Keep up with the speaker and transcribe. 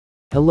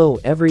Hello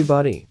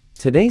everybody,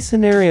 today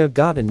Sonaria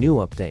got a new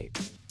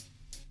update.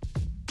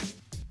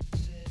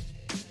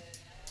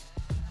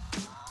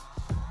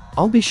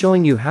 I'll be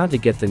showing you how to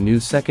get the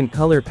new second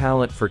color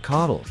palette for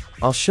Coddle.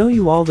 I'll show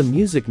you all the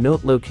music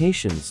note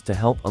locations to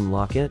help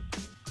unlock it.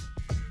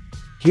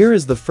 Here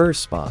is the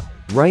first spot,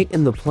 right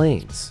in the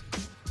plains.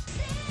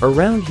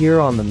 Around here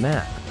on the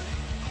map.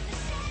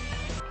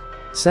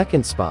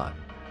 Second spot.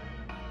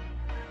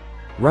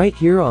 Right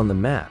here on the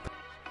map.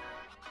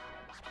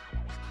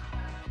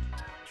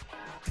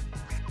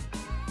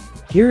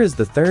 Here is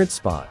the third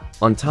spot,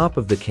 on top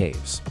of the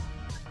caves.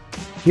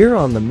 Here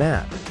on the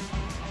map.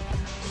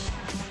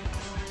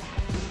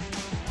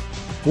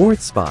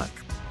 Fourth spot.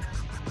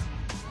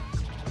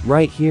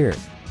 Right here.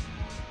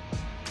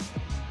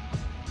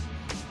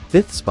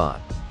 Fifth spot.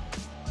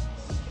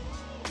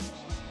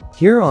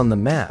 Here on the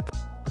map.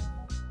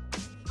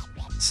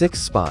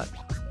 Sixth spot.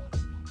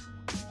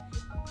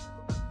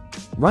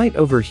 Right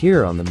over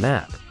here on the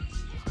map.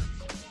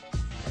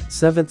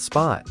 Seventh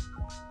spot.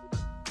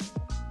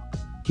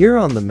 Here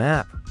on the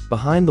map,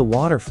 behind the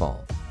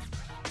waterfall.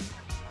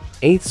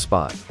 Eighth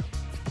spot.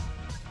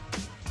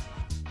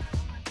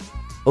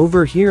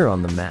 Over here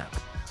on the map.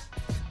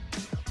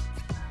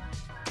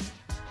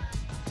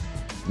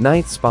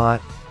 Ninth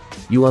spot.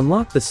 You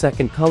unlock the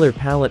second color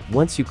palette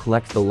once you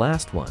collect the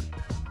last one.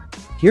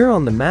 Here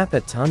on the map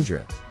at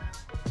Tundra.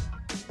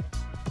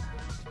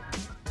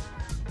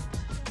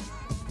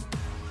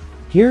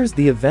 Here's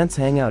the events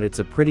hangout. It's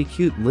a pretty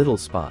cute little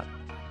spot.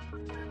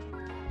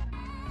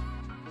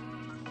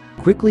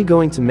 Quickly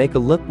going to make a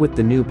look with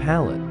the new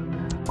palette.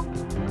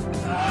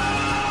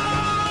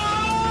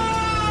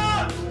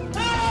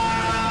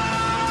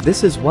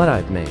 This is what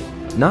I've made.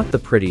 Not the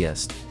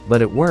prettiest,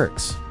 but it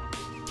works.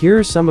 Here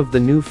are some of the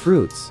new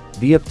fruits.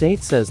 The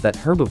update says that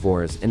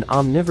herbivores and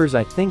omnivores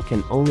I think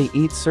can only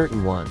eat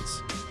certain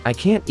ones. I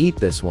can't eat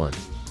this one.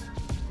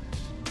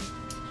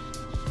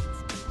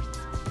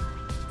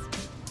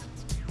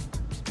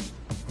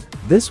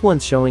 This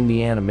one's showing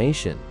me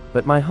animation,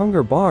 but my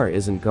hunger bar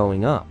isn't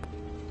going up.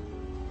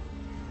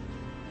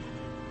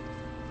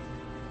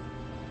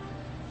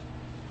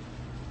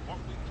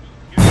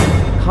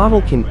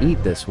 Coddle can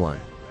eat this one.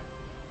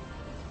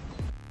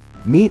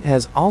 Meat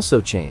has also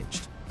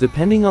changed.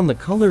 Depending on the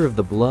color of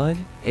the blood,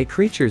 a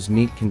creature's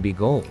meat can be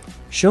gold,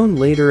 shown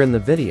later in the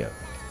video.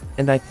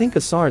 And I think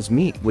Asar's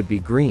meat would be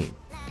green.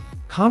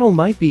 Coddle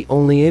might be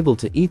only able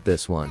to eat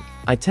this one.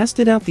 I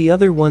tested out the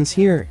other ones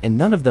here and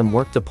none of them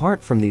worked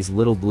apart from these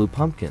little blue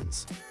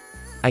pumpkins.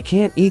 I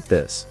can't eat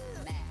this.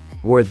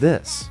 Or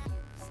this.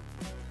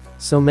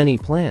 So many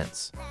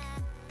plants.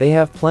 They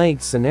have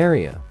plagued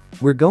Sonaria.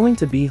 We're going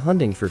to be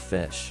hunting for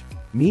fish,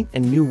 meat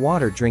and new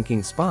water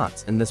drinking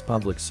spots in this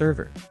public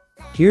server.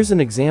 Here's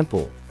an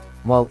example.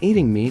 While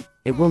eating meat,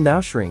 it will now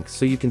shrink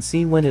so you can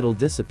see when it'll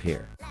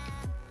disappear.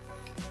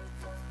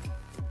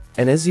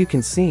 And as you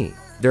can see,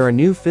 there are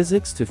new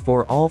physics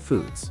for all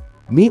foods.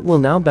 Meat will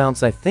now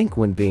bounce I think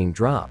when being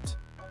dropped.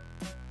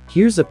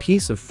 Here's a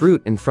piece of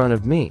fruit in front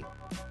of me.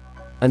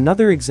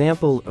 Another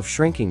example of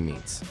shrinking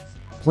meats.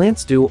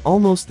 Plants do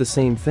almost the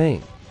same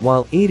thing.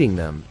 While eating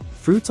them,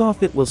 fruits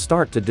off it will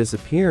start to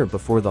disappear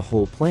before the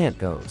whole plant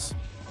goes.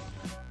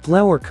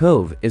 Flower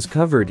Cove is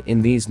covered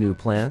in these new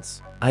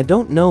plants. I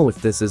don't know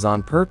if this is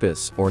on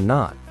purpose or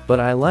not, but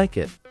I like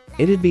it.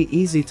 It'd be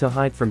easy to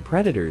hide from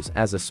predators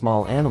as a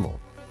small animal.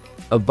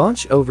 A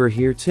bunch over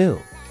here too.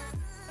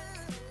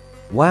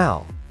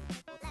 Wow.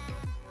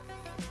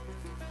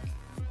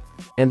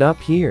 And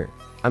up here,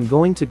 I'm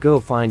going to go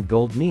find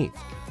gold meat.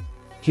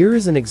 Here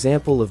is an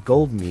example of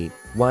gold meat.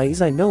 Why,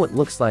 I know it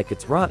looks like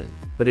it's rotten,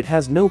 but it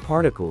has no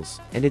particles,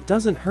 and it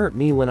doesn't hurt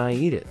me when I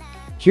eat it.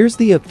 Here's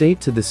the update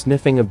to the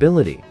sniffing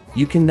ability.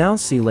 You can now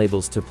see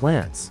labels to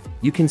plants.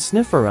 You can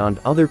sniff around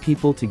other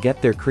people to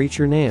get their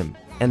creature name,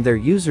 and their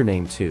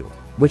username too,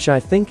 which I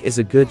think is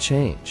a good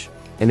change.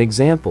 An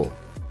example.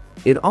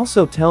 It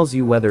also tells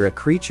you whether a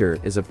creature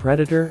is a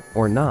predator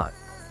or not.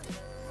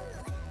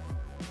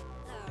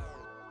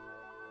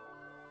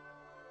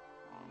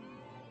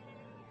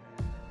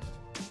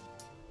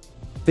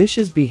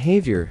 Fish's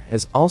behavior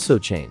has also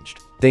changed.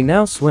 They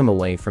now swim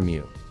away from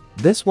you.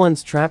 This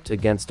one's trapped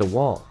against a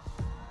wall.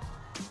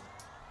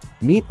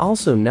 Meat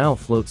also now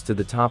floats to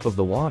the top of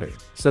the water,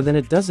 so then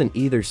it doesn't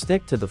either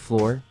stick to the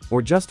floor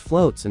or just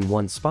floats in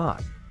one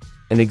spot.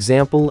 An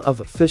example of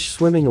a fish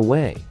swimming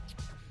away.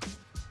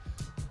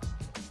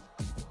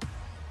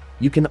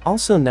 You can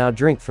also now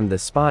drink from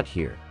this spot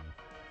here.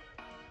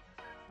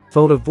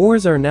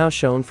 Photovores are now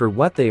shown for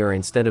what they are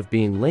instead of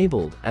being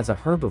labeled as a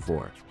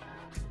herbivore.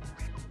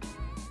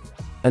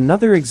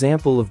 Another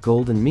example of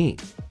golden meat.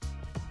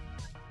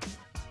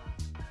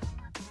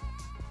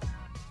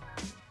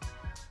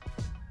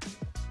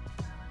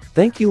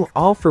 Thank you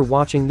all for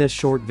watching this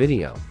short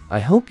video. I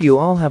hope you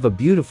all have a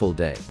beautiful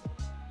day.